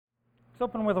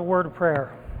Let's open with a word of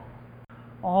prayer.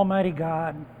 Almighty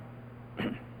God,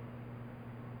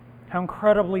 how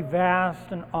incredibly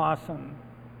vast and awesome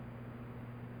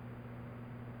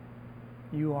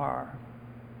you are.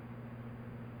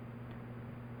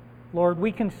 Lord,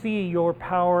 we can see your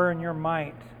power and your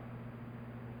might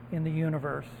in the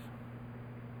universe.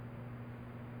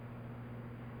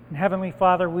 And Heavenly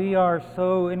Father, we are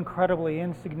so incredibly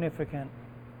insignificant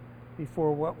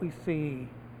before what we see,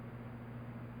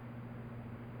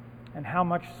 and how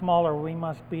much smaller we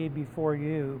must be before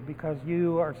you, because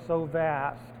you are so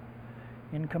vast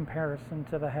in comparison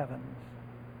to the heavens.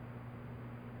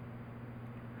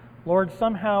 Lord,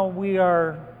 somehow we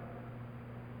are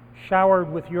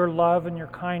showered with your love and your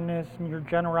kindness and your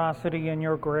generosity and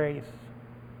your grace,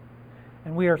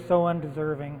 and we are so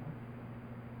undeserving.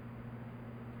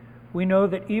 We know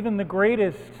that even the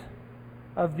greatest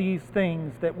of these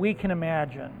things that we can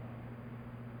imagine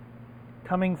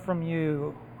coming from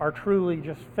you are truly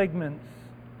just figments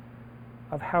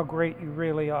of how great you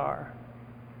really are.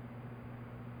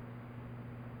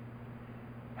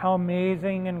 How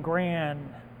amazing and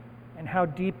grand and how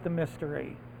deep the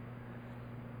mystery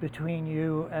between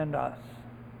you and us.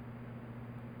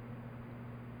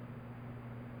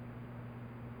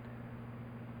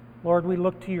 Lord, we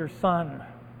look to your Son.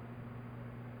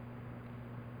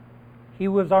 He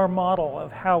was our model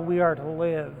of how we are to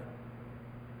live,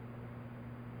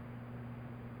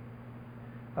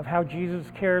 of how Jesus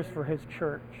cares for his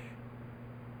church.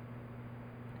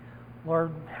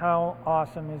 Lord, how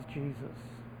awesome is Jesus.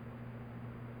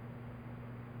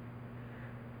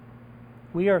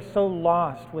 We are so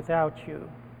lost without you.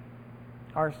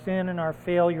 Our sin and our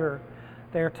failure,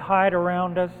 they are tied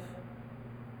around us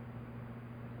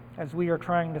as we are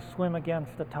trying to swim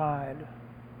against the tide.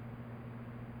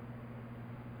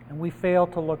 And we fail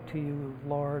to look to you,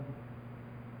 Lord.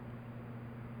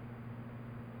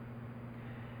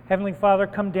 Heavenly Father,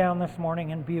 come down this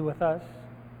morning and be with us.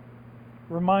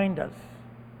 Remind us.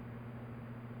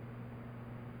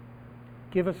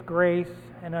 Give us grace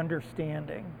and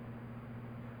understanding.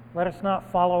 Let us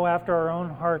not follow after our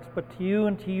own hearts, but to you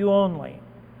and to you only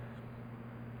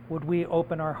would we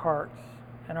open our hearts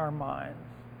and our minds.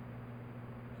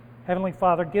 Heavenly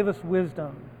Father, give us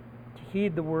wisdom to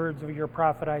heed the words of your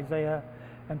prophet Isaiah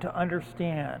and to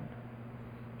understand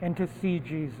and to see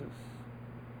Jesus.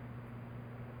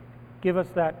 Give us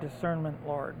that discernment,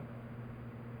 Lord.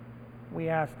 We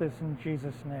ask this in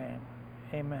Jesus' name.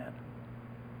 Amen.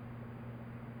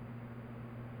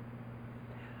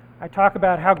 I talk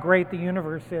about how great the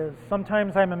universe is.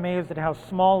 Sometimes I'm amazed at how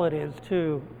small it is,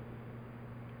 too.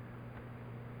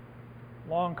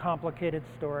 Long, complicated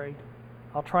story.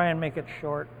 I'll try and make it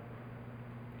short.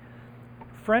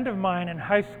 A friend of mine in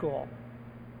high school,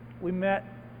 we met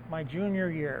my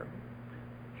junior year.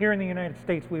 Here in the United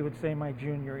States, we would say my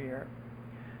junior year.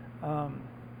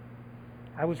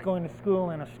 I was going to school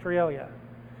in Australia.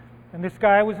 And this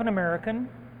guy was an American,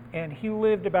 and he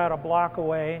lived about a block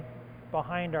away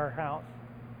behind our house.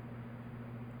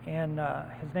 And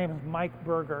his name is Mike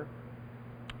Berger.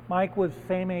 Mike was the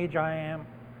same age I am,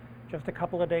 just a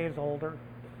couple of days older.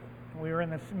 We were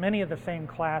in many of the same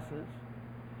classes.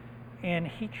 And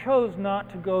he chose not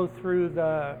to go through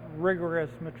the rigorous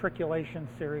matriculation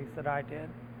series that I did.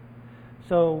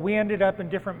 So we ended up in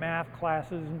different math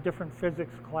classes and different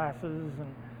physics classes,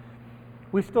 and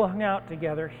we still hung out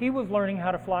together. He was learning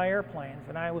how to fly airplanes,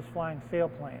 and I was flying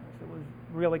sailplanes. It was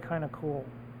really kind of cool.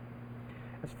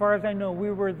 As far as I know,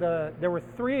 there were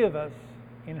three of us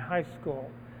in high school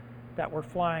that were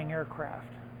flying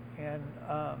aircraft, and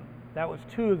that was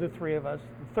two of the three of us.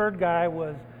 The third guy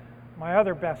was my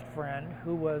other best friend,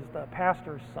 who was the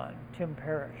pastor's son, Tim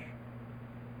Parrish.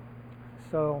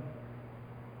 So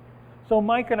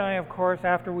Mike and I, of course,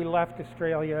 after we left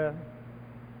Australia,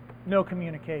 no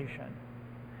communication.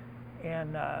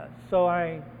 And so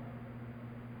I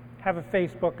have a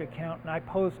Facebook account, and I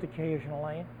post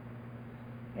occasionally.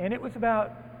 And it was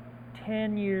about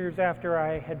 10 years after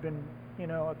I had been,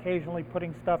 occasionally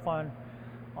putting stuff on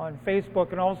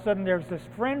Facebook, and all of a sudden there's this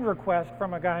friend request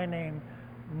from a guy named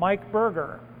Mike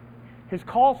Berger. His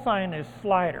call sign is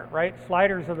Slider, right?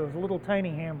 Sliders are those little tiny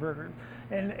hamburgers.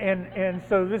 And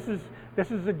so this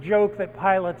is a joke that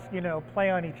pilots, play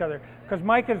on each other, because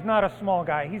Mike is not a small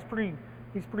guy. He's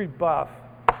pretty buff.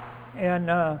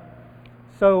 And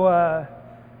so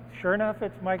sure enough,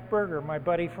 it's Mike Berger, my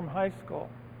buddy from high school.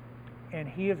 And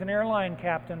he is an airline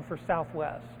captain for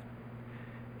Southwest.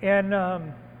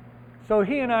 And so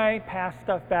he and I pass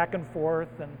stuff back and forth,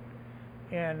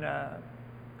 and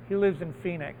he lives in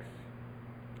Phoenix.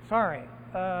 Sorry,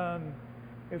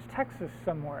 it was Texas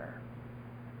somewhere.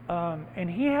 And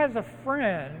he has a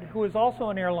friend who is also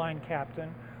an airline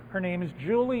captain. Her name is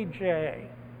Julie J.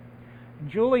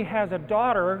 Julie has a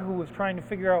daughter who was trying to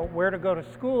figure out where to go to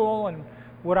school, and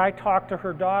would I talk to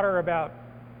her daughter about,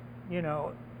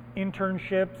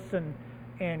 internships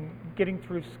and getting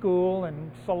through school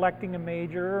and selecting a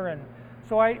major. And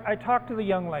so I talked to the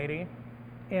young lady,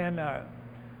 and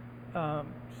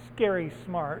scary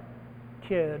smart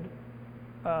kid,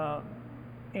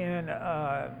 and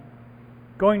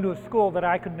going to a school that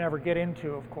I could never get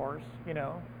into, of course,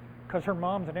 because her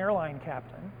mom's an airline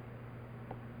captain.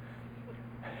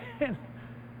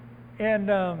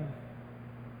 and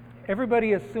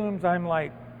everybody assumes I'm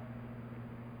like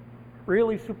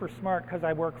really super smart because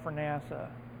I work for NASA,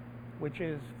 which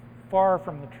is far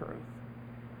from the truth.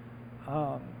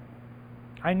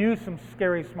 I knew some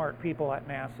scary smart people at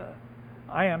NASA.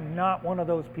 I am not one of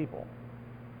those people.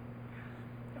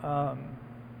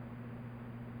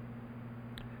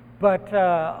 But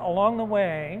along the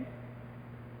way,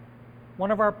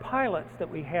 one of our pilots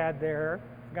that we had there,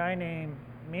 a guy named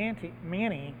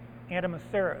Manny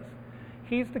Adamaceres,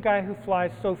 he's the guy who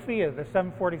flies Sophia, the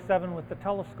 747 with the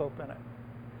telescope in it.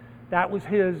 That was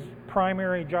his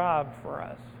primary job for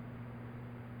us.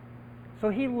 So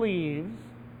he leaves.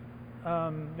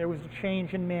 There was a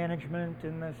change in management,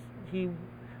 and he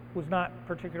was not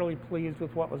particularly pleased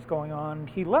with what was going on.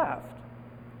 He left.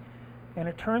 And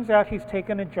it turns out he's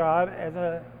taken a job as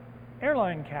an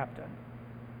airline captain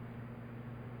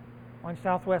on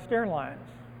Southwest Airlines.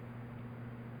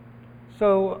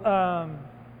 So,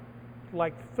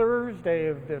 like Thursday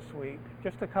of this week,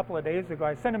 just a couple of days ago,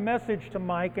 I sent a message to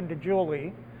Mike and to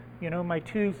Julie, my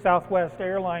two Southwest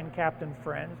airline captain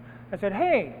friends. I said,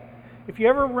 hey, if you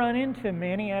ever run into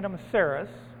Manny Adamaceres,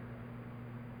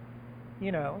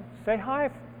 say hi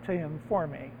to him for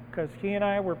me, because he and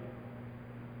I were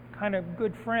kind of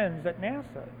good friends at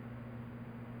NASA.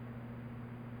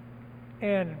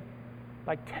 And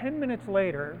like 10 minutes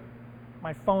later,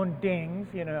 my phone dings,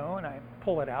 and I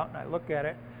pull it out and I look at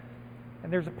it.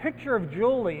 And there's a picture of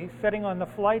Julie sitting on the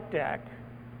flight deck,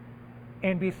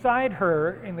 and beside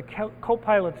her in the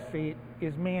co-pilot seat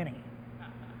is Manny.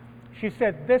 She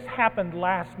said, this happened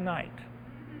last night.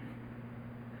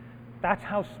 That's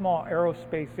how small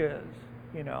aerospace is,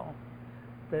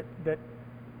 that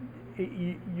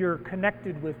you're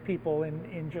connected with people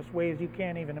in just ways you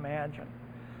can't even imagine.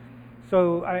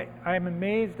 So I'm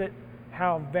amazed at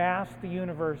how vast the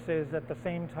universe is, at the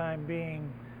same time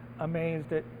being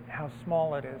amazed at how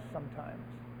small it is sometimes.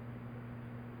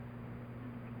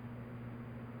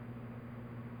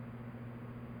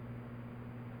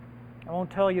 I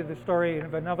won't tell you the story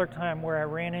of another time where I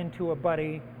ran into a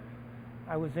buddy.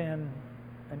 I was in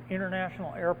an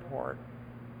international airport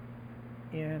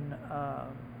in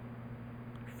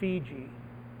Fiji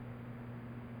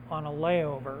on a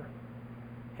layover,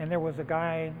 and there was a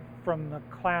guy from the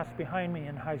class behind me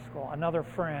in high school, another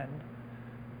friend,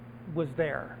 was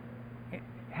there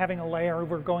having a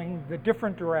layover going the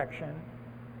different direction,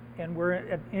 and we're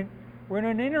in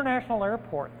an international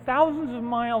airport, thousands of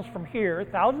miles from here,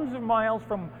 thousands of miles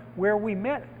from where we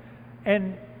met,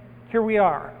 and here we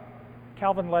are,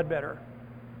 Calvin Ledbetter.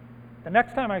 The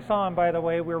next time I saw him, by the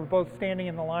way, we were both standing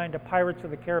in the line to Pirates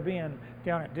of the Caribbean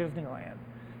down at Disneyland.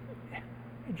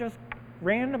 Just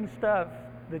random stuff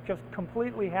that just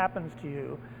completely happens to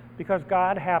you because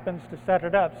God happens to set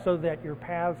it up so that your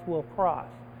paths will cross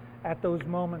at those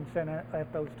moments and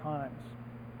at those times.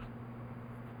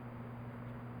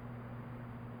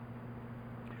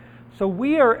 So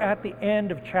we are at the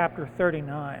end of chapter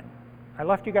 39. I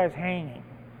left you guys hanging,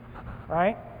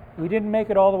 right? We didn't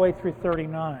make it all the way through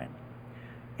 39.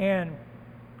 And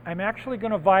I'm actually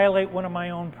going to violate one of my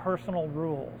own personal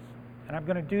rules. And I'm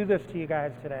going to do this to you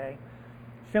guys today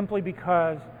simply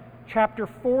because chapter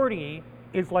 40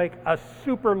 is like a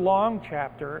super long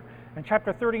chapter, and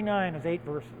chapter 39 is 8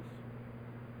 verses.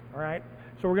 All right?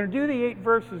 So we're going to do the 8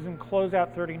 verses and close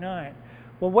out 39.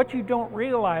 Well, what you don't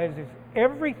realize is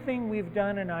everything we've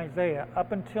done in Isaiah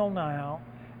up until now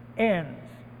ends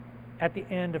at the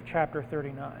end of chapter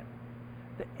 39.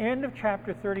 The end of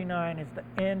chapter 39 is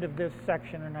the end of this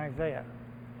section in Isaiah.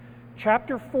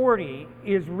 Chapter 40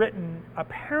 is written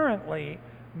apparently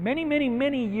many, many,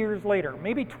 many years later,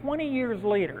 maybe 20 years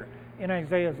later in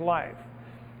Isaiah's life.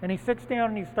 And he sits down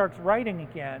and he starts writing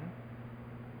again.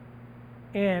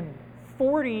 And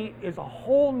 40 is a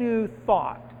whole new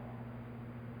thought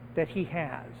that he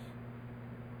has,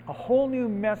 a whole new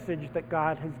message that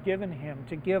God has given him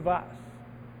to give us.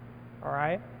 All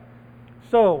right?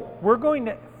 So we're going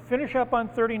to finish up on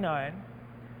 39,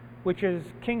 which is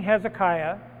King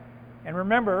Hezekiah. And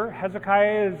remember,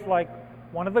 Hezekiah is like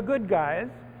one of the good guys.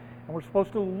 And we're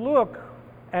supposed to look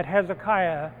at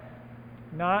Hezekiah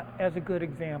not as a good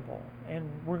example. And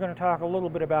we're going to talk a little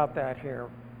bit about that here.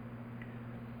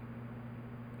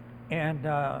 And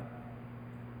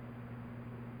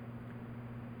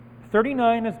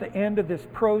 39 is the end of this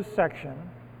prose section.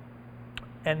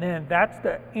 And then that's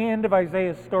the end of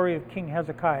Isaiah's story of King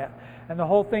Hezekiah. And the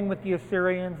whole thing with the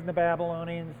Assyrians and the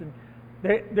Babylonians. And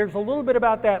there's a little bit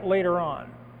about that later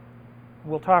on.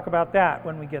 We'll talk about that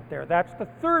when we get there. That's the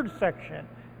third section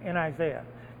in Isaiah.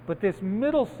 But this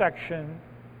middle section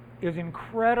is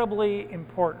incredibly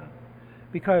important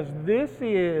because this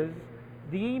is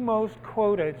the most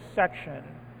quoted section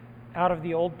out of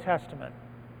the Old Testament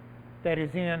that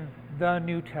is in the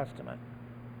New Testament.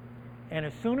 And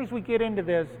as soon as we get into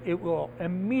this, it will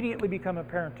immediately become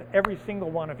apparent to every single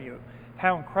one of you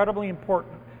how incredibly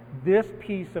important this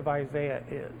piece of Isaiah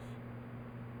is.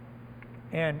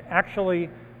 And actually,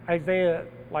 Isaiah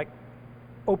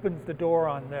opens the door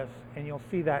on this, and you'll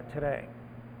see that today.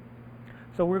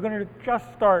 So we're going to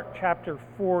just start chapter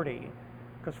 40,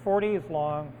 because 40 is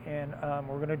long, and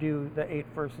we're going to do the 8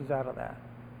 verses out of that.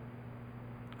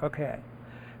 Okay.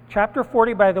 Chapter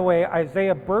 40, by the way,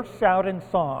 Isaiah bursts out in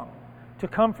song to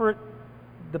comfort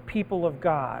the people of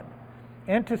God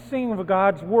and to sing of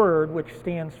God's word, which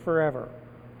stands forever.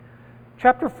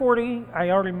 Chapter 40, I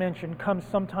already mentioned, comes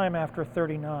sometime after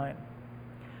 39.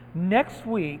 Next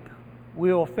week,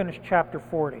 we will finish chapter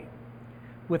 40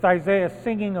 with Isaiah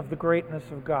singing of the greatness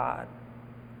of God.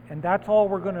 And that's all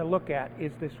we're going to look at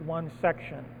is this one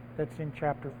section that's in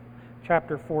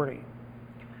chapter 40.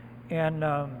 And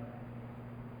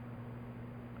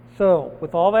so,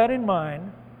 with all that in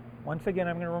mind, once again,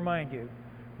 I'm going to remind you,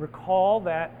 recall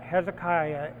that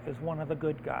Hezekiah is one of the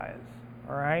good guys,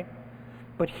 all right?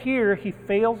 But here, he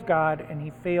fails God and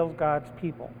he fails God's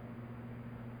people.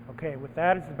 Okay, with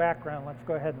that as the background, let's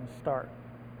go ahead and start.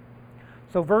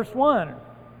 So, verse 1,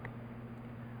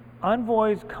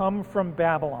 envoys come from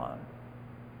Babylon.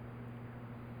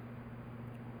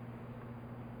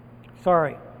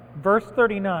 Sorry, verse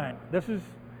 39. This is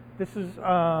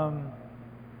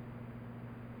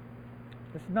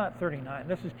not 39.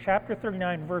 This is chapter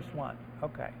 39, verse 1.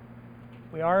 Okay.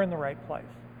 We are in the right place.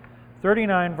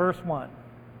 39, verse 1.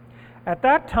 At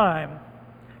that time,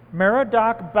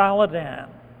 Merodach-Baladan,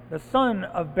 the son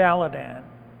of Baladan,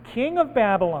 king of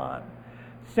Babylon,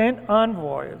 sent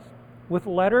envoys with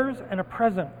letters and a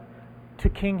present to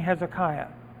King Hezekiah,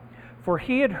 for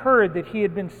he had heard that he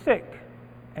had been sick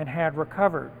and had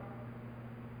recovered.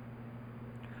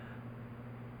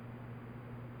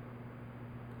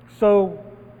 So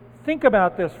think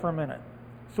about this for a minute.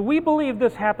 So we believe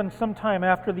this happened sometime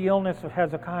after the illness of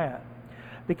Hezekiah.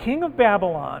 The king of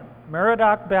Babylon,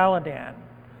 Merodach-Baladan,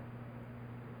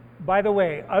 by the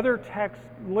way, other texts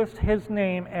list his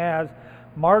name as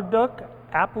Marduk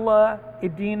Apla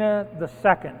Edina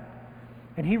II.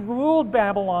 And he ruled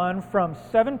Babylon from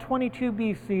 722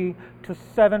 BC to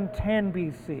 710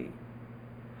 BC.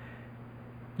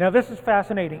 Now this is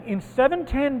fascinating. In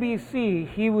 710 BC,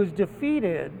 he was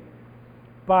defeated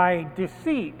by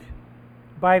deceit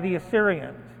by the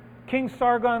Assyrians. King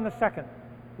Sargon II.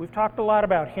 We've talked a lot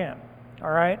about him, all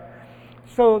right?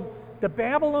 So the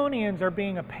Babylonians are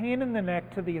being a pain in the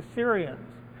neck to the Assyrians.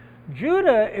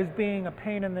 Judah is being a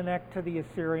pain in the neck to the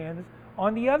Assyrians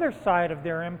on the other side of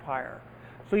their empire.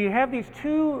 So you have these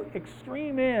two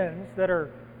extreme ends that are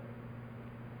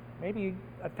maybe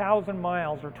 1,000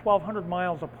 miles or 1,200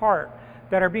 miles apart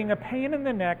that are being a pain in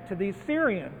the neck to the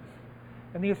Assyrians.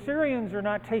 And the Assyrians are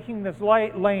not taking this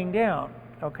laying down,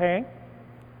 okay?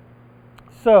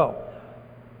 So,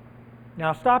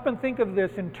 now stop and think of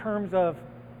this in terms of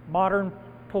modern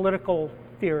political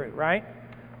theory, right?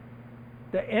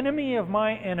 The enemy of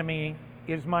my enemy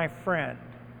is my friend.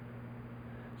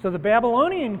 So the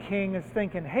Babylonian king is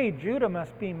thinking, hey, Judah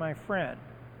must be my friend.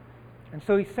 And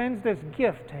so he sends this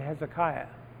gift to Hezekiah.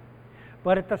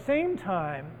 But at the same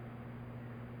time,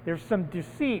 there's some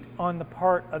deceit on the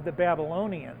part of the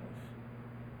Babylonians.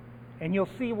 And you'll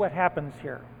see what happens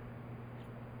here.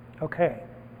 Okay.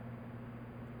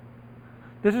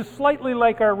 This is slightly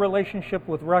like our relationship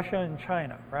with Russia and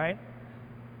China, right?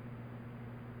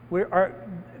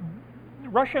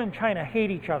 Russia and China hate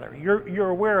each other. You're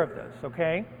aware of this,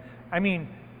 okay? I mean,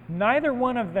 neither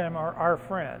one of them are our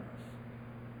friends.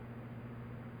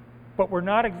 But we're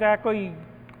not exactly,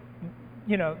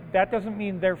 that doesn't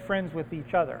mean they're friends with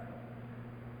each other.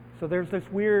 So there's this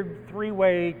weird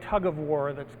three-way tug of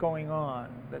war that's going on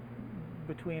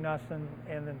between us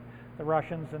and the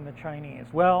Russians and the Chinese.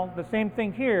 Well, the same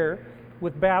thing here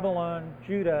with Babylon,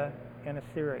 Judah, and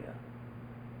Assyria.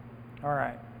 All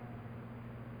right.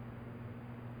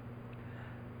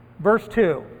 Verse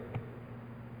 2.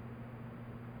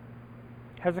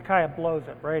 Hezekiah blows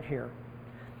it right here.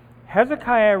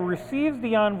 Hezekiah receives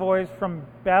the envoys from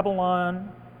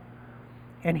Babylon,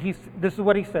 and this is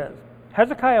what he says.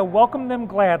 Hezekiah welcomed them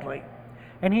gladly,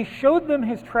 and he showed them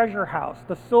his treasure house,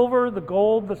 the silver, the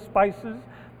gold, the spices,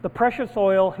 the precious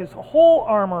oil, his whole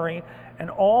armory,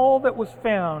 and all that was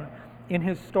found in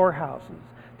his storehouses.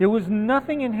 There was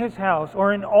nothing in his house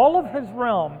or in all of his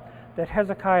realm that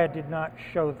Hezekiah did not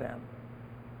show them.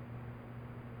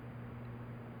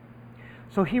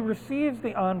 So he receives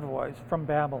the envoys from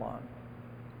Babylon,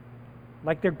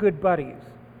 like they're good buddies.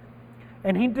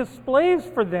 And he displays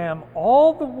for them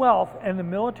all the wealth and the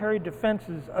military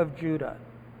defenses of Judah.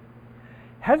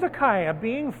 Hezekiah,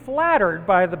 being flattered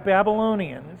by the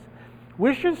Babylonians,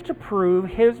 wishes to prove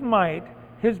his might,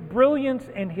 his brilliance,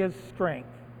 and his strength.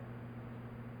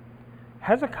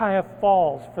 Hezekiah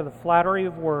falls for the flattery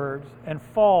of words and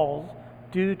falls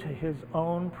due to his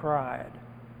own pride.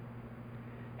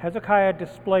 Hezekiah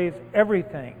displays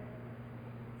everything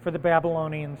for the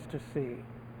Babylonians to see.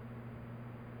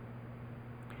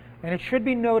 And it should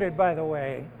be noted, by the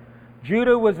way,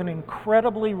 Judah was an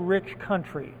incredibly rich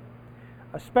country,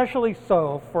 especially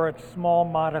so for its small,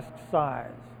 modest size.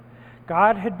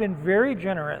 God had been very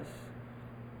generous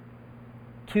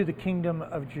to the kingdom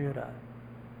of Judah.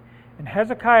 And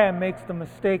Hezekiah makes the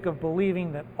mistake of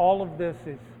believing that all of this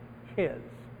is his.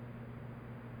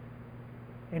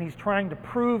 And he's trying to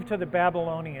prove to the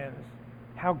Babylonians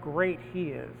how great he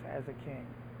is as a king.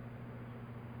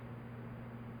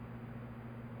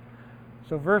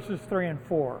 So verses 3 and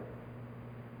 4.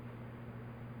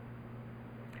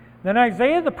 Then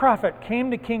Isaiah the prophet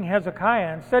came to King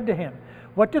Hezekiah and said to him,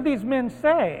 "What do these men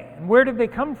say, and where did they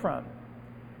come from?"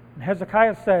 And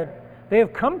Hezekiah said, "They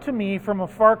have come to me from a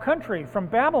far country, from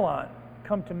Babylon."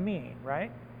 Come to me, right?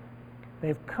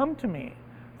 They've come to me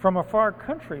from a far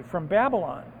country, from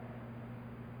Babylon.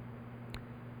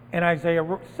 And Isaiah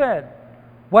said,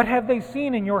 "What have they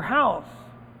seen in your house?"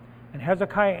 And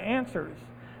Hezekiah answers,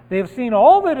 "They have seen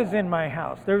all that is in my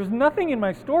house. There is nothing in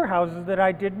my storehouses that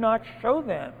I did not show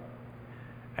them."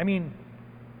 I mean,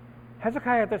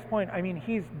 Hezekiah at this point,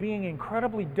 he's being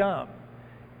incredibly dumb.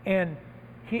 And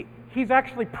he's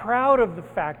actually proud of the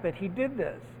fact that he did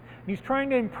this. He's trying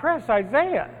to impress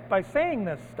Isaiah by saying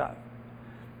this stuff.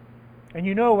 And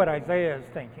you know what Isaiah is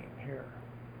thinking here.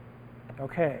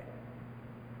 Okay.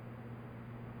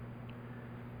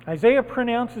 Isaiah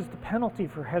pronounces the penalty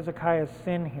for Hezekiah's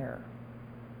sin here.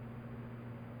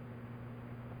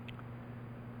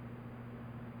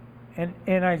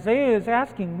 And Isaiah is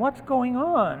asking, what's going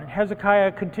on? And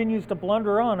Hezekiah continues to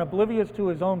blunder on, oblivious to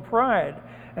his own pride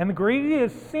and the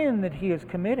grievous sin that he is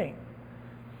committing.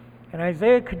 And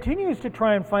Isaiah continues to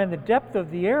try and find the depth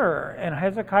of the error, and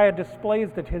Hezekiah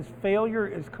displays that his failure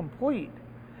is complete.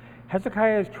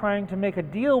 Hezekiah is trying to make a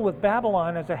deal with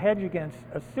Babylon as a hedge against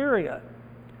Assyria.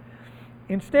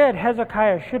 Instead,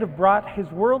 Hezekiah should have brought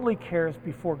his worldly cares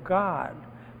before God,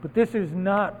 but this is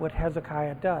not what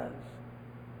Hezekiah does.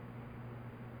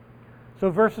 So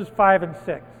verses 5 and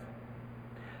 6.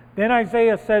 Then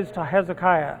Isaiah says to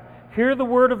Hezekiah, "Hear the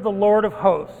word of the Lord of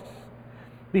hosts.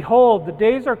 Behold, the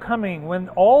days are coming when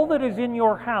all that is in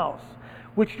your house,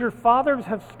 which your fathers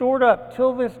have stored up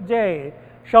till this day,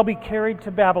 shall be carried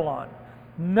to Babylon.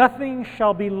 Nothing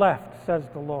shall be left, says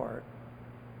the Lord."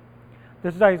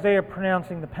 This is Isaiah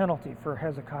pronouncing the penalty for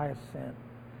Hezekiah's sin.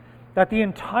 That the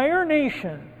entire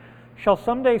nation shall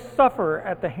someday suffer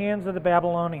at the hands of the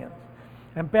Babylonians.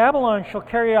 And Babylon shall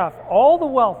carry off all the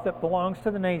wealth that belongs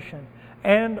to the nation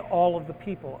and all of the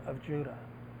people of Judah.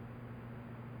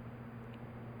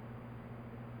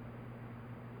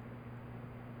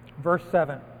 Verse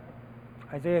 7,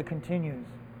 Isaiah continues,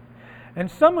 "And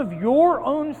some of your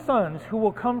own sons who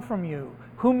will come from you,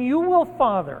 whom you will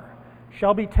father,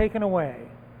 shall be taken away,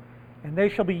 and they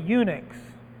shall be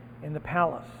eunuchs in the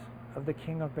palace of the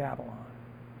king of Babylon."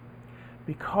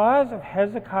 Because of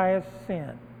Hezekiah's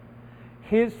sin,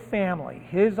 his family,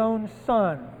 his own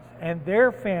sons, and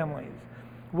their families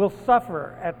will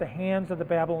suffer at the hands of the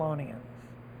Babylonians.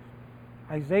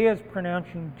 Isaiah is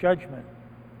pronouncing judgment.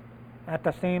 At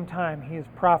the same time, he is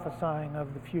prophesying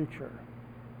of the future.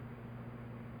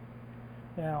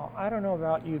 Now, I don't know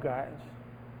about you guys,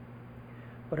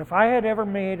 but if I had ever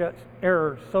made an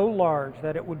error so large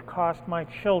that it would cost my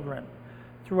children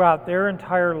throughout their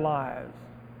entire lives,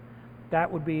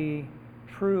 that would be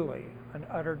truly an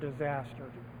utter disaster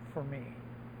for me.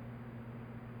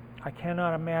 I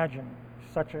cannot imagine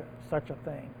such a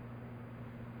thing.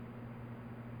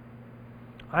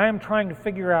 I am trying to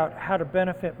figure out how to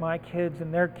benefit my kids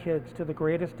and their kids to the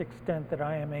greatest extent that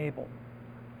I am able.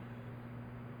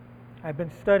 I've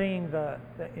been studying the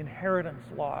inheritance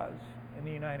laws in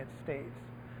the United States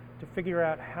to figure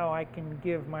out how I can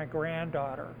give my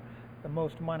granddaughter the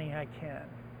most money I can.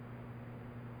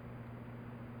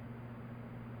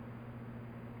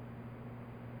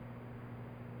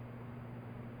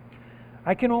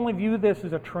 I can only view this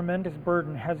as a tremendous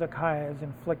burden Hezekiah is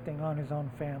inflicting on his own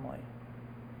family.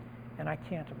 And I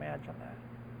can't imagine that.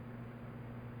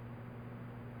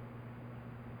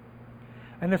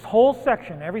 And this whole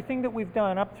section, everything that we've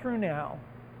done up through now,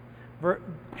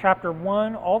 chapter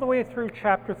 1 all the way through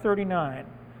chapter 39,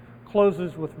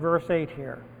 closes with verse 8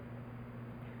 here.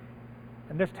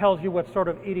 And this tells you what sort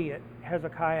of idiot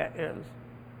Hezekiah is.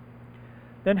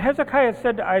 Then Hezekiah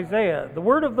said to Isaiah, "The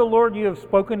word of the Lord you have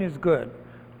spoken is good."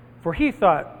 For he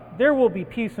thought, "There will be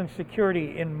peace and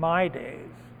security in my days."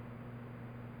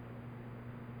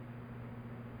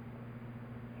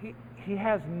 He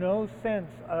has no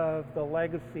sense of the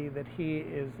legacy that he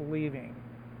is leaving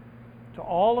to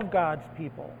all of God's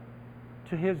people,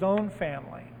 to his own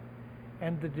family,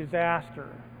 and the disaster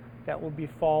that will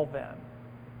befall them.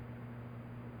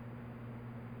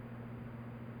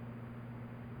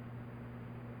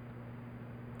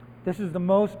 This is the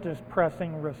most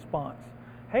depressing response.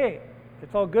 Hey,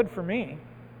 it's all good for me.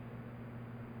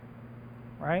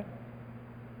 Right?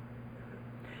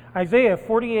 Isaiah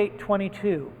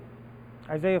 48:22.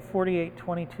 Isaiah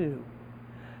 48:22.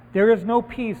 There is no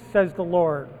peace, says the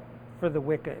Lord, for the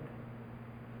wicked.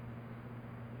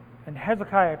 And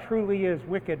Hezekiah truly is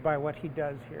wicked by what he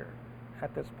does here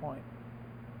at this point.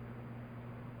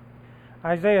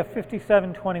 Isaiah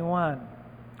 57:21.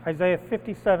 Isaiah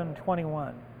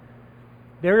 57:21.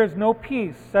 There is no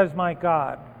peace, says my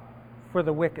God, for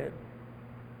the wicked.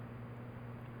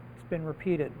 It's been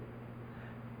repeated.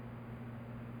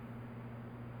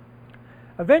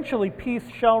 Eventually, peace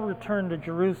shall return to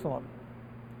Jerusalem,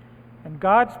 and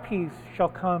God's peace shall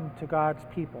come to God's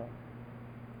people.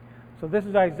 So this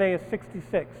is Isaiah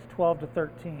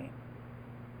 66:12-13.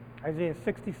 Isaiah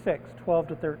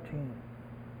 66:12-13.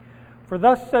 For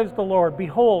thus says the Lord,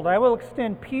 "Behold, I will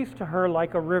extend peace to her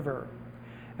like a river,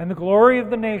 and the glory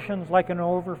of the nations like an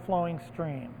overflowing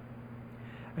stream.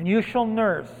 And you shall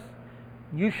nurse,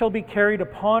 you shall be carried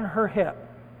upon her hip,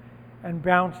 and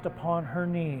bounced upon her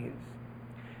knees.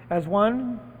 As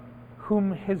one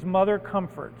whom his mother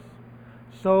comforts,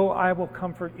 so I will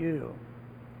comfort you.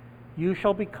 You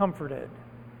shall be comforted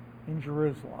in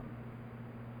Jerusalem."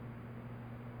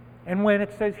 And when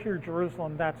it says here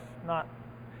Jerusalem,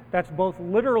 that's both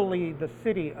literally the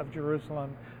city of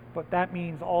Jerusalem, but that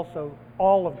means also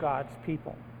all of God's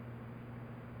people.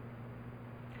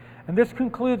 And this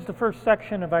concludes the first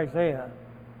section of Isaiah.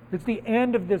 It's the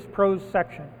end of this prose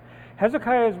section.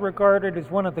 Hezekiah is regarded as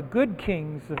one of the good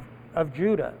kings of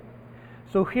Judah.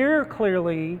 So here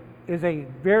clearly is a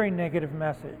very negative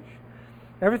message.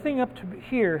 Everything up to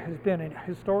here has been in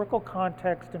historical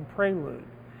context and prelude.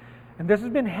 And this has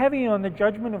been heavy on the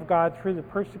judgment of God through the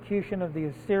persecution of the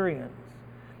Assyrians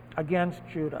against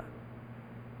Judah.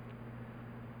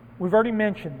 We've already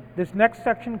mentioned this next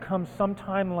section comes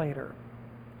sometime later.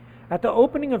 At the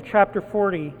opening of chapter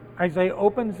 40, Isaiah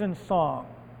opens in song.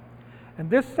 And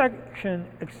this section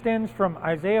extends from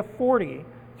Isaiah 40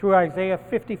 through Isaiah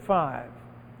 55.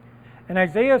 And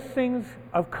Isaiah sings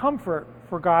of comfort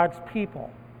for God's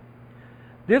people.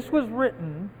 This is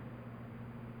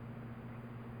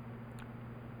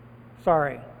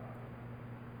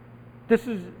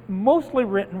mostly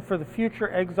written for the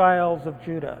future exiles of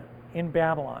Judah in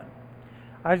Babylon.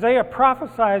 Isaiah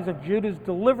prophesies of Judah's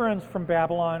deliverance from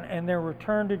Babylon and their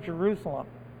return to Jerusalem.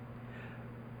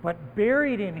 But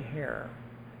buried in here,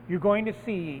 you're going to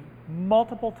see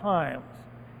multiple times,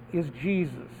 is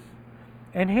Jesus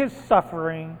and his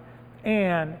suffering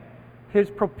and his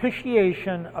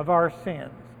propitiation of our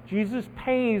sins. Jesus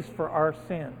pays for our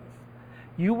sins.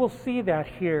 You will see that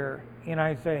here in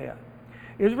Isaiah.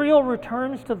 Israel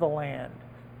returns to the land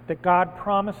that God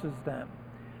promises them,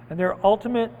 and their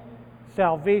ultimate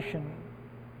salvation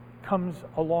comes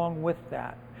along with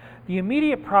that. The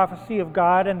immediate prophecy of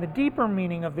God and the deeper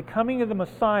meaning of the coming of the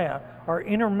Messiah are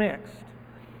intermixed.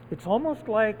 It's almost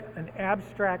like an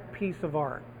abstract piece of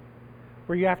art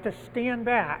where you have to stand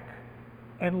back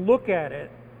and look at it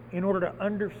in order to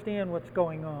understand what's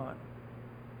going on.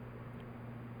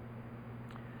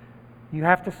 You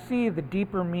have to see the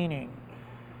deeper meaning.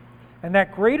 And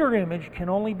that greater image can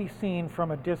only be seen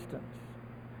from a distance.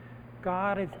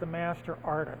 God is the master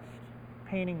artist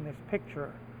painting this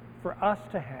picture for us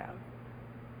to have.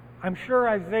 I'm sure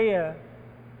Isaiah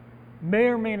may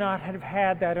or may not have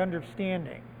had that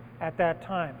understanding at that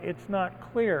time. It's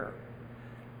not clear.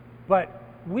 But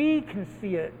we can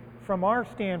see it from our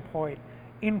standpoint,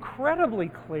 incredibly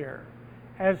clear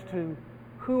as to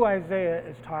who Isaiah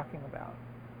is talking about.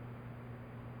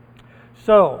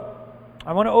 So,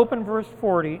 I want to open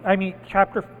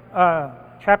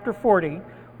chapter 40,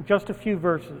 with just a few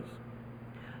verses.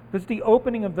 This is the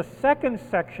opening of the second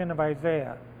section of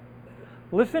Isaiah.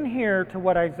 Listen here to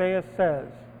what Isaiah says,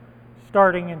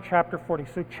 starting in chapter 40.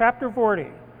 So, chapter 40,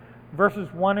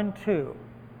 verses 1 and 2.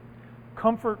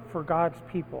 Comfort for God's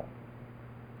people.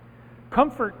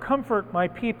 Comfort, comfort my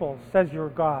people, says your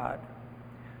God.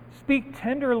 Speak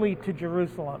tenderly to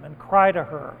Jerusalem and cry to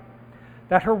her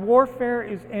that her warfare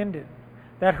is ended,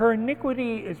 that her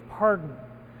iniquity is pardoned,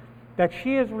 that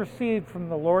she has received from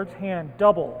the Lord's hand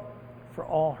double for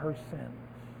all her sins.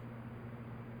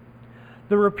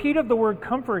 The repeat of the word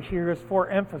comfort here is for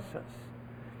emphasis.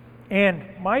 And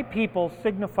my people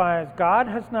signifies God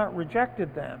has not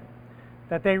rejected them,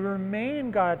 that they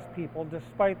remain God's people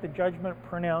despite the judgment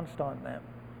pronounced on them.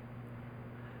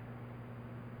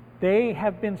 They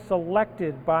have been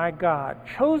selected by God,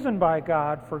 chosen by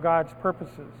God for God's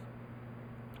purposes.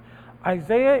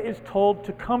 Isaiah is told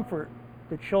to comfort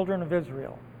the children of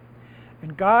Israel.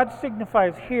 And God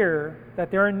signifies here that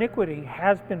their iniquity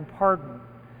has been pardoned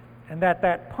and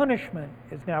that punishment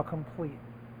is now complete.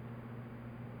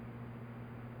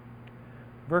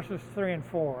 Verses 3 and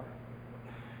 4.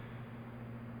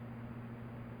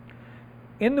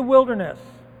 In the wilderness,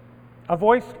 a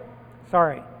voice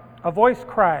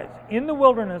cries, in the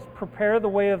wilderness, prepare the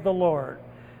way of the Lord.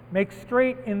 Make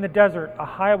straight in the desert a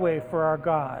highway for our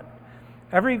God.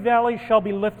 Every valley shall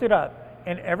be lifted up,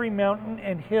 and every mountain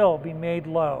and hill be made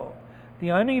low. The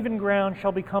uneven ground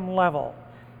shall become level,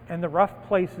 and the rough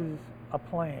places a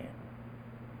plain.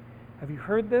 Have you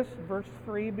heard this, verse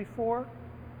 3, before?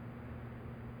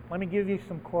 Let me give you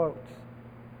some quotes.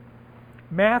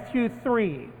 Matthew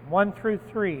 3, 1 through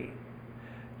 3.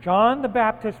 John the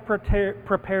Baptist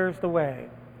prepares the way.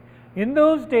 In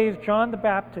those days, John the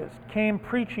Baptist came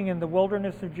preaching in the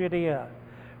wilderness of Judea.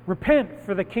 Repent,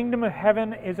 for the kingdom of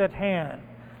heaven is at hand.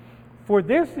 For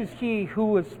this is he who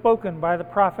was spoken by the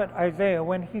prophet Isaiah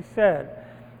when he said,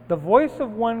 the voice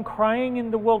of one crying in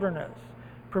the wilderness,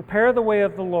 prepare the way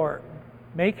of the Lord,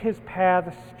 make his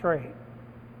paths straight.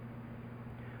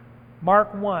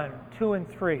 Mark 1, 2 and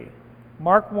 3.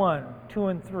 Mark 1, 2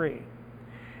 and 3.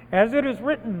 As it is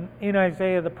written in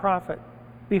Isaiah the prophet,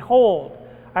 behold,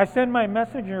 I send my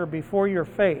messenger before your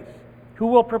face, who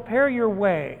will prepare your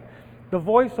way, the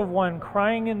voice of one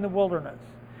crying in the wilderness.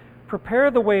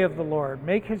 Prepare the way of the Lord,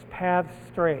 make his paths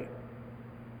straight.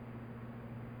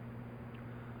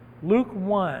 Luke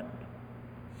 1,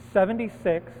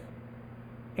 76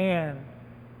 and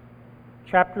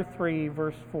chapter 3,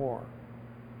 verse 4.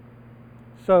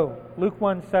 So, Luke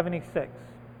 1, 76.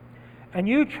 And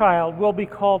you, child, will be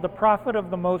called the prophet of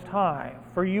the Most High,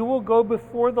 for you will go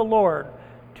before the Lord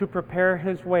to prepare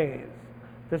his ways.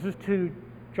 This is to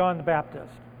John the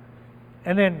Baptist.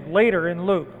 And then later in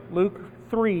Luke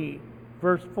 3,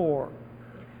 verse 4.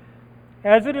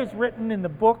 As it is written in the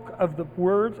book of the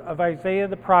words of Isaiah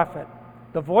the prophet,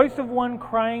 the voice of one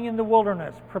crying in the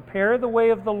wilderness, prepare the way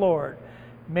of the Lord,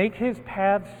 make his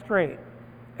paths straight.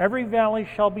 Every valley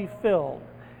shall be filled,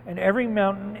 and every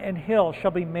mountain and hill shall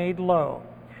be made low.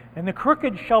 And the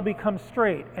crooked shall become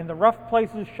straight, and the rough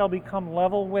places shall become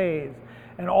level ways,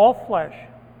 and all flesh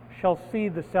shall see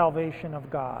the salvation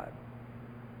of God.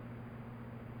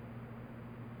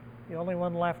 The only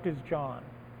one left is John.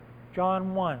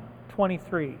 John 1,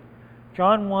 23.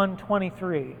 John 1,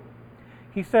 23.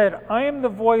 He said, I am the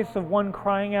voice of one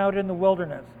crying out in the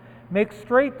wilderness, make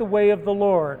straight the way of the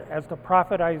Lord, as the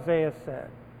prophet Isaiah said.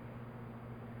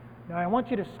 Now I want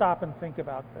you to stop and think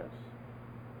about this.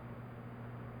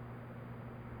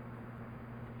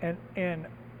 And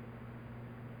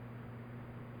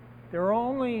there are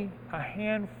only a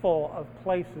handful of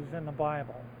places in the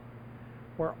Bible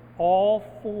where all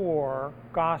four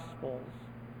Gospels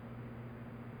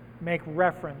make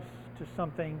reference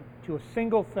to a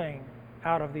single thing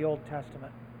out of the Old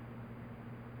Testament.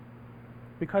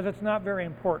 Because it's not very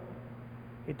important.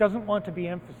 It doesn't want to be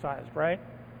emphasized, right?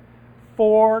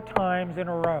 4 times in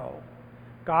a row.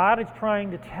 God is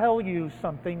trying to tell you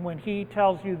something when he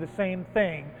tells you the same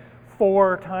thing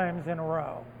 4 times in a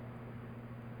row.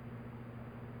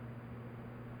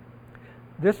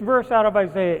 This verse out of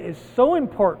Isaiah is so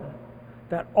important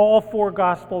that all 4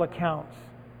 gospel accounts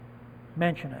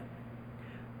mention it.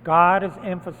 God is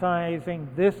emphasizing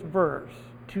this verse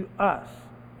to us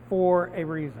for a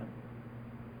reason.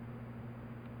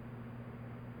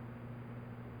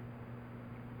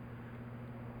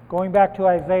 Going back to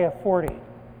Isaiah 40,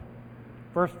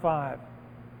 verse 5.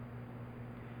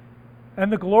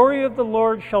 And the glory of the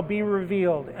Lord shall be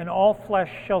revealed, and all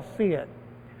flesh shall see it,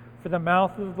 for the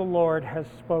mouth of the Lord has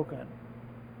spoken.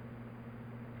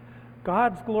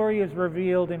 God's glory is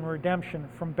revealed in redemption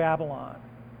from Babylon,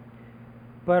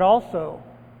 but also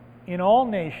in all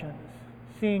nations,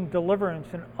 seeing deliverance,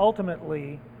 and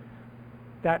ultimately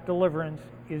that deliverance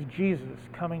is Jesus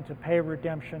coming to pay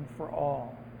redemption for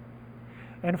all.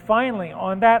 And finally,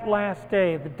 on that last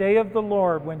day, the day of the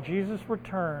Lord, when Jesus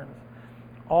returns,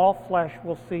 all flesh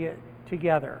will see it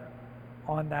together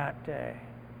on that day.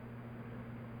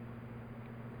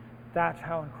 That's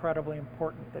how incredibly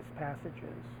important this passage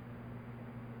is.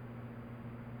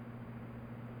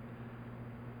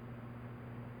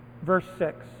 Verse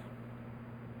 6.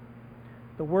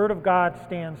 The word of God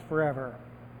stands forever.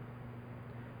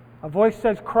 A voice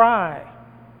says, "Cry."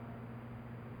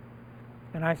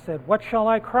 And I said, "What shall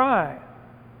I cry?"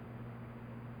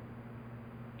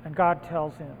 And God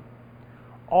tells him,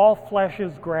 "All flesh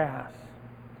is grass,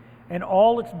 and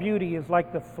all its beauty is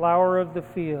like the flower of the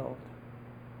field."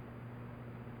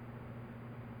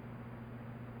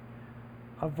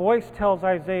 A voice tells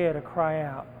Isaiah to cry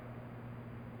out.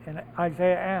 And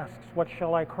Isaiah asks, "What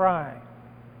shall I cry?"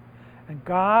 And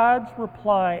God's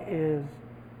reply is,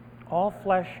 "All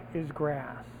flesh is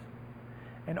grass,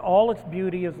 and all its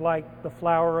beauty is like the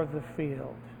flower of the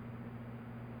field."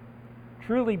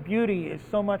 Truly, beauty is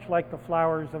so much like the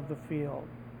flowers of the field,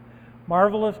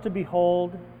 marvelous to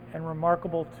behold and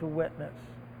remarkable to witness.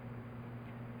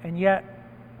 And yet,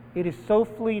 it is so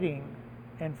fleeting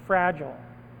and fragile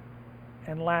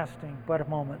and lasting but a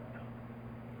moment.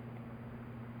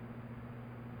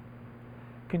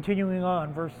 Continuing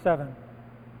on, verse 7.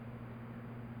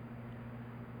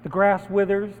 The grass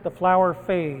withers, the flower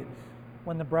fades,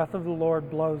 when the breath of the Lord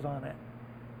blows on it.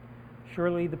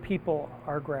 Surely the people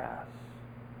are grass.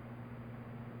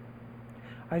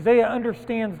 Isaiah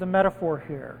understands the metaphor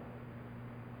here.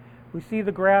 We see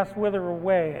the grass wither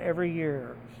away every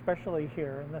year, especially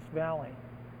here in this valley.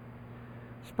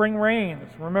 Spring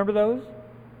rains, remember those?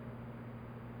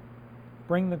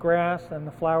 Bring the grass and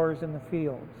the flowers in the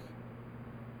fields.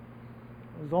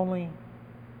 It was only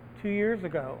 2 years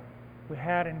ago we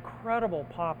had incredible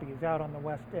poppies out on the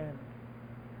west end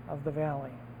of the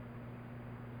valley.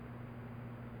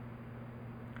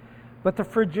 But the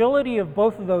fragility of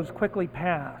both of those quickly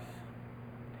pass.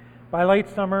 By late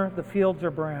summer, the fields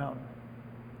are brown.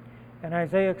 And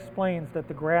Isaiah explains that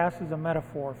the grass is a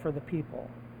metaphor for the people.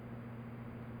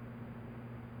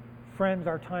 Friends,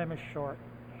 our time is short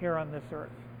here on this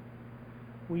earth.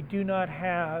 We do not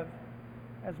have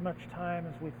as much time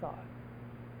as we thought.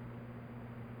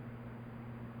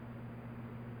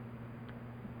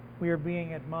 We are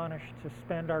being admonished to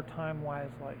spend our time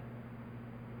wisely.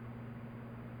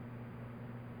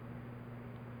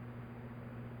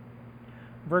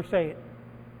 Verse 8,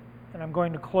 and I'm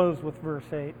going to close with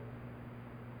verse 8.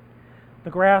 The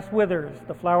grass withers,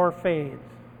 the flower fades,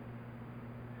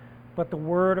 but the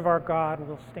word of our God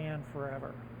will stand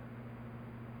forever.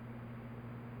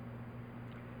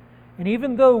 And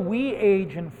even though we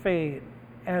age and fade,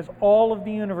 as all of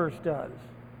the universe does,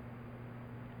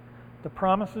 the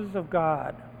promises of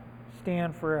God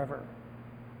stand forever.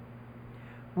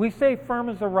 We say firm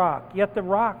as a rock, yet the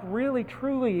rock really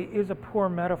truly is a poor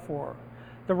metaphor.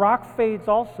 The rock fades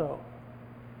also,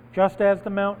 just as the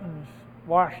mountains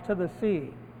wash to the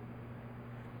sea.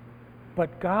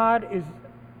 But God is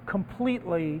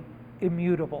completely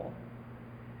immutable,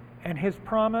 and His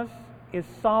promise is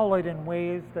solid in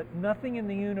ways that nothing in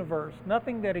the universe,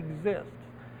 nothing that exists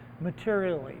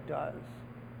materially does.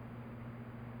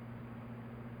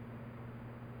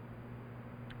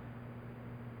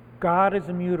 God is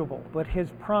immutable, but His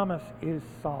promise is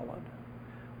solid,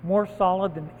 more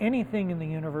solid than anything in the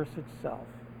universe itself.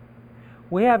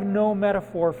 We have no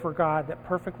metaphor for God that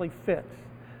perfectly fits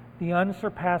the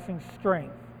unsurpassing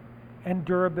strength and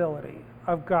durability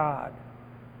of God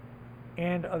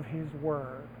and of His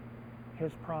Word,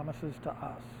 His promises to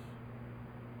us.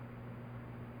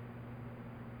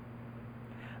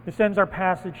 This ends our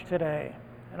passage today,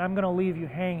 and I'm going to leave you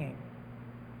hanging.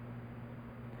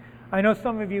 I know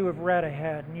some of you have read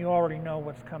ahead and you already know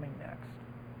what's coming next.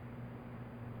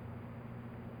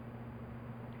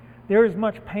 There is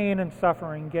much pain and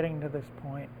suffering getting to this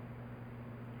point.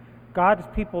 God's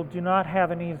people do not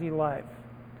have an easy life,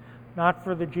 not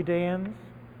for the Judeans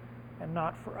and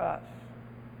not for us.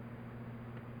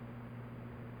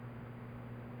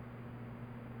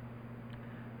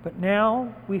 But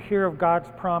now we hear of God's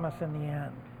promise in the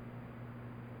end.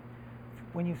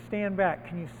 When you stand back,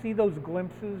 can you see those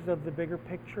glimpses of the bigger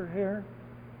picture here?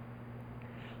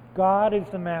 God is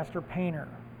the master painter.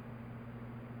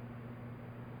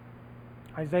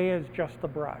 Isaiah is just the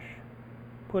brush,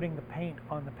 putting the paint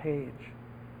on the page.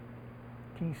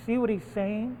 Can you see what he's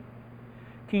saying?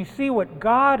 Can you see what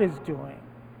God is doing?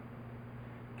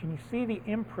 Can you see the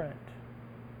imprint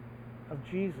of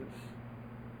Jesus?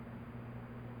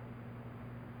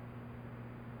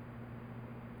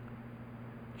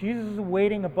 Jesus is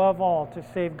waiting above all to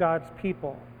save God's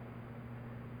people.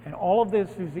 And all of this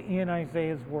is in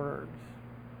Isaiah's words.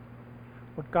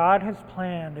 What God has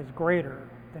planned is greater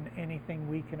than anything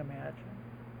we can imagine.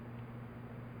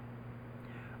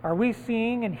 Are we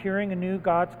seeing and hearing anew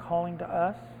God's calling to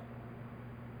us?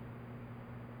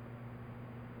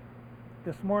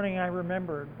 This morning I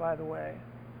remembered, by the way,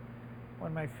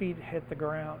 when my feet hit the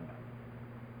ground.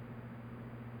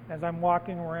 As I'm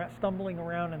walking around, stumbling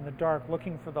around in the dark,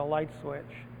 looking for the light switch,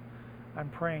 I'm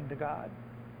praying to God.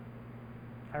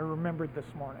 I remembered this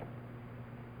morning.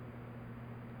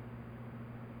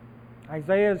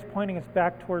 Isaiah is pointing us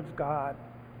back towards God.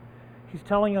 He's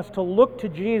telling us to look to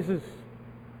Jesus.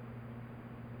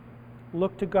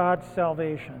 Look to God's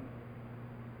salvation.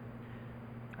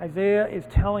 Isaiah is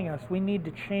telling us we need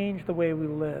to change the way we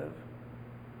live.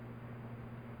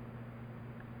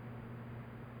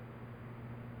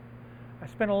 I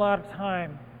spent a lot of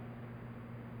time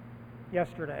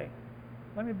yesterday.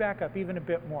 Let me back up even a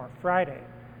bit more. Friday.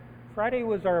 Friday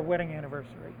was our wedding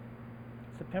anniversary,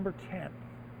 September 10th.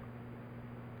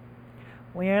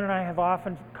 Leanne and I have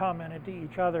often commented to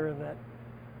each other that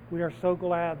we are so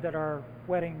glad that our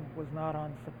wedding was not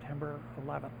on September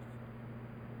 11th.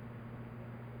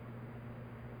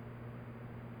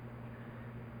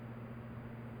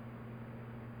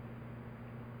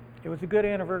 It was a good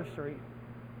anniversary.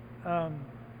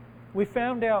 We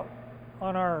found out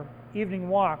on our evening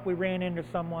walk, we ran into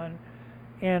someone,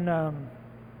 and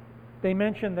they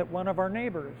mentioned that one of our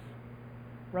neighbors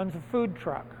runs a food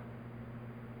truck.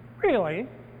 Really?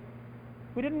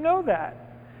 We didn't know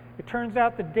that. It turns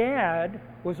out the dad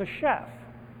was a chef,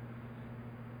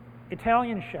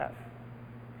 Italian chef.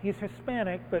 He's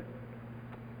Hispanic,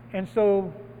 and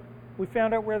so we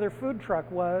found out where their food truck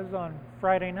was on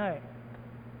Friday night.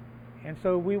 And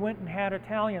so we went and had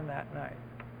Italian that night.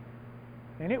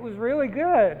 And it was really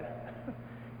good.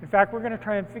 In fact, we're going to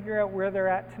try and figure out where they're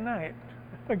at tonight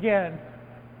again.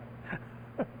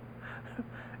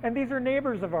 And these are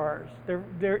neighbors of ours.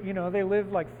 They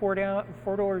live like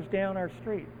four doors down our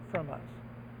street from us.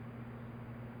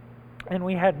 And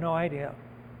we had no idea.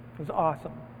 It was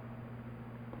awesome.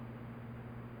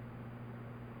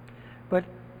 But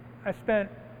I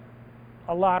spent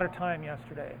a lot of time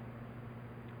yesterday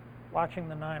watching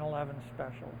the 9/11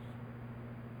 specials.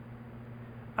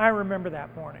 I remember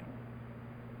that morning.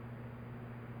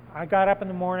 I got up in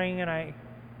the morning and I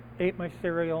ate my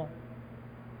cereal.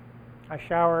 I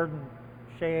showered and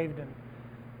shaved and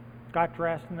got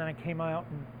dressed, and then I came out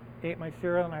and ate my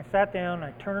cereal, and I sat down and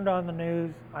I turned on the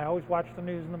news. I always watch the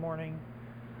news in the morning.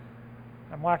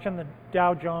 I'm watching the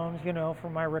Dow Jones, for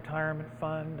my retirement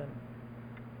fund, and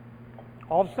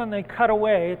all of a sudden they cut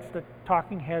away. It's the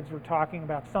talking heads were talking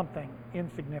about something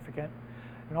insignificant.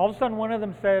 And all of a sudden one of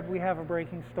them said, "We have a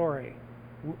breaking story."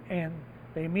 And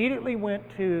they immediately went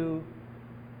to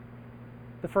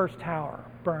the first tower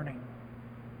burning.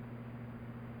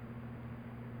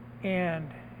 And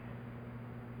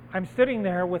I'm sitting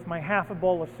there with my half a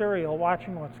bowl of cereal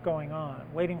watching what's going on,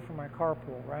 waiting for my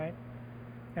carpool, right?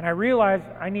 And I realize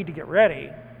I need to get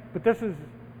ready, but this is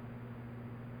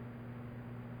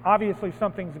obviously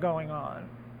something's going on.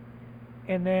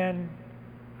 And then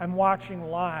I'm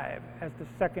watching live as the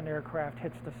second aircraft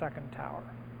hits the second tower.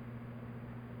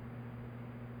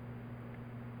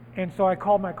 And so I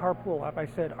called my carpool up. I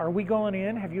said, "Are we going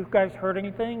in? Have you guys heard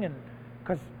anything?" And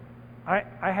because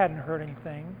I hadn't heard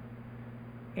anything.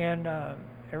 And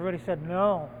everybody said,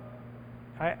 "No,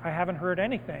 I haven't heard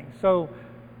anything." So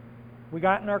we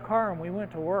got in our car and we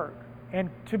went to work. And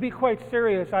to be quite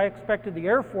serious, I expected the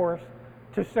Air Force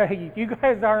to say, "You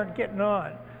guys aren't getting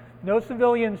on. No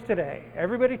civilians today.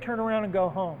 Everybody turn around and go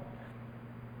home."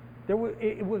 It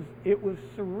was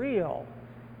surreal.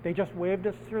 They just waved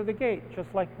us through the gate,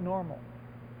 just like normal.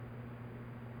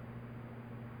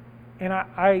 And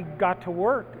I got to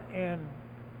work and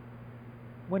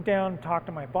went down and talked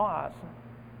to my boss.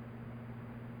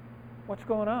 "What's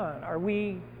going on? Are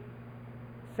we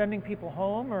sending people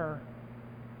home?" Or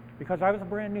because I was a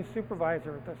brand new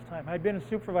supervisor at this time. I'd been a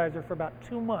supervisor for about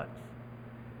 2 months.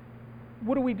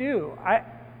 What do we do?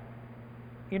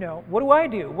 What do I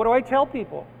do? What do I tell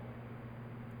people?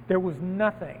 There was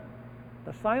nothing.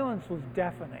 The silence was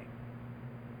deafening.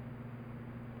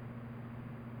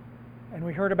 And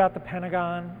we heard about the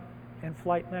Pentagon and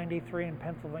Flight 93 in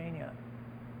Pennsylvania.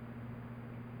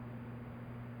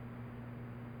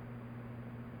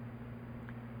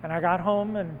 And I got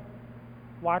home and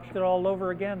watched it all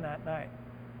over again that night.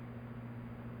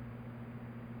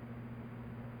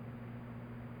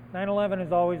 9/11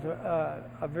 is always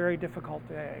a very difficult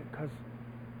day because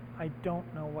I don't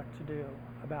know what to do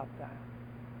about that.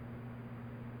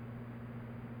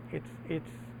 It's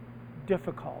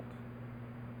difficult.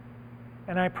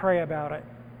 And I pray about it.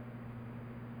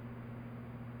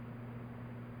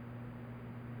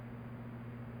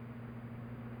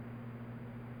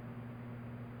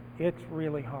 It's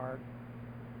really hard.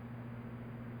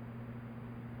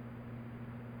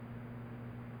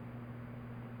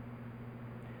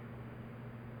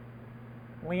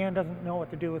 Leanne doesn't know what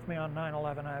to do with me on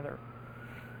 9/11 either.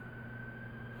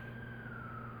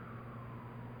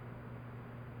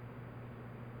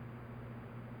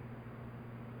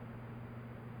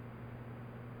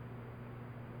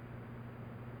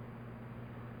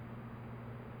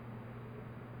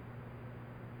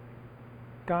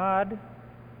 God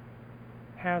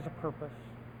has a purpose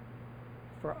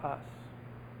for us,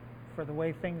 for the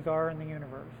way things are in the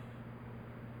universe.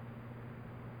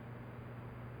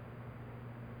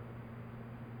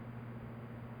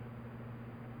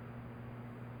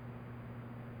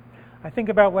 I think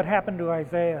about what happened to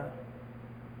Isaiah,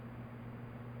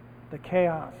 the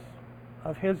chaos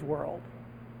of his world,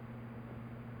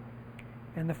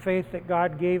 and the faith that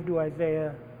God gave to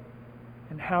Isaiah,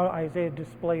 and how Isaiah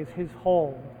displays his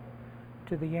hold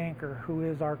to the anchor who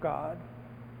is our God,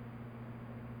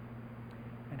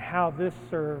 and how this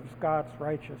serves God's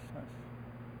righteousness.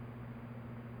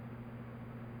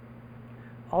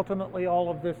 Ultimately, all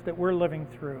of this that we're living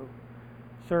through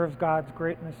serves God's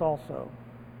greatness also.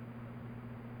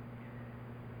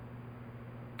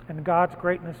 And God's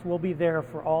greatness will be there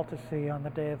for all to see on the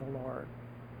day of the Lord.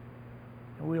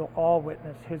 And we will all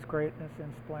witness his greatness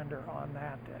and splendor on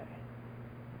that day.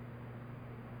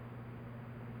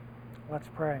 Let's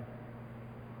pray.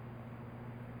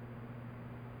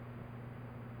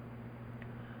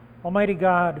 Almighty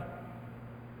God,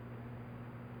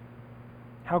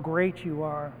 how great you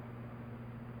are.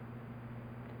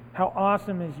 How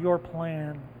awesome is your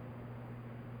plan.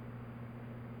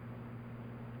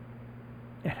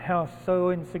 And how so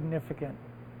insignificant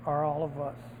are all of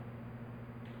us.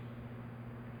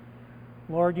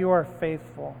 Lord, you are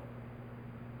faithful,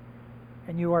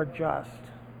 and you are just,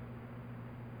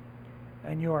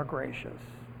 and you are gracious.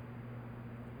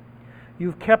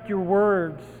 You've kept your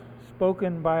words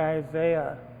spoken by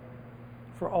Isaiah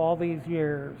for all these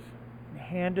years and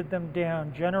handed them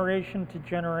down generation to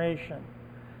generation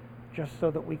just so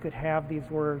that we could have these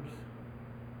words.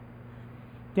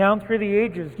 Down through the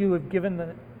ages, you have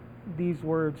given these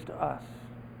words to us.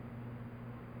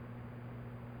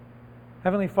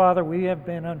 Heavenly Father, we have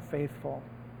been unfaithful.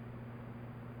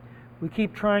 We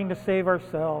keep trying to save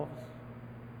ourselves.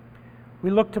 We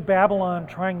look to Babylon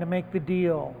trying to make the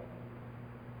deal.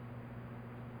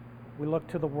 We look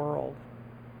to the world.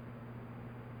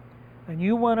 And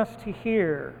you want us to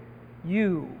hear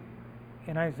you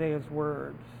in Isaiah's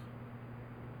words.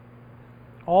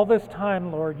 All this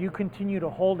time, Lord, you continue to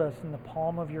hold us in the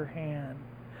palm of your hand,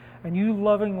 and you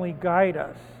lovingly guide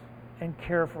us and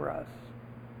care for us.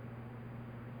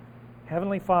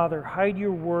 Heavenly Father, hide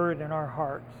your word in our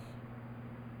hearts.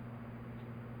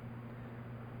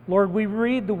 Lord, we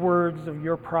read the words of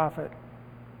your prophet,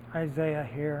 Isaiah,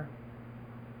 here.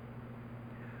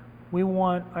 We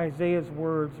want Isaiah's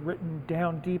words written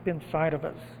down deep inside of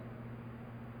us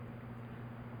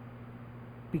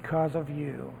because of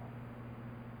you.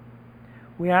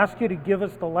 We ask you to give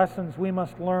us the lessons we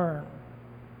must learn.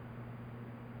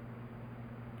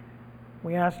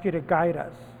 We ask you to guide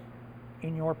us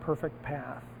in your perfect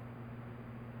path.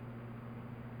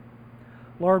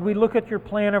 Lord, we look at your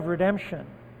plan of redemption.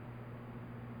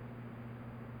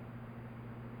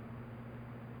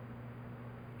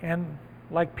 And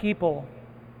like people,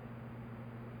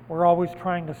 we're always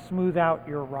trying to smooth out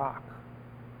your rock.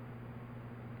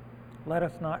 Let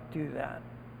us not do that.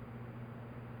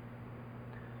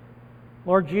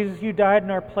 Lord Jesus, you died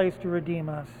in our place to redeem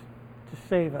us, to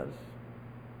save us.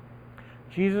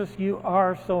 Jesus, you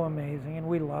are so amazing, and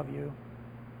we love you.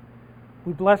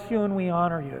 We bless you and we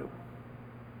honor you.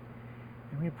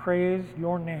 And we praise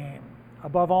your name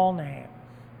above all names,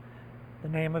 the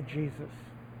name of Jesus.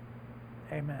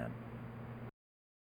 Amen.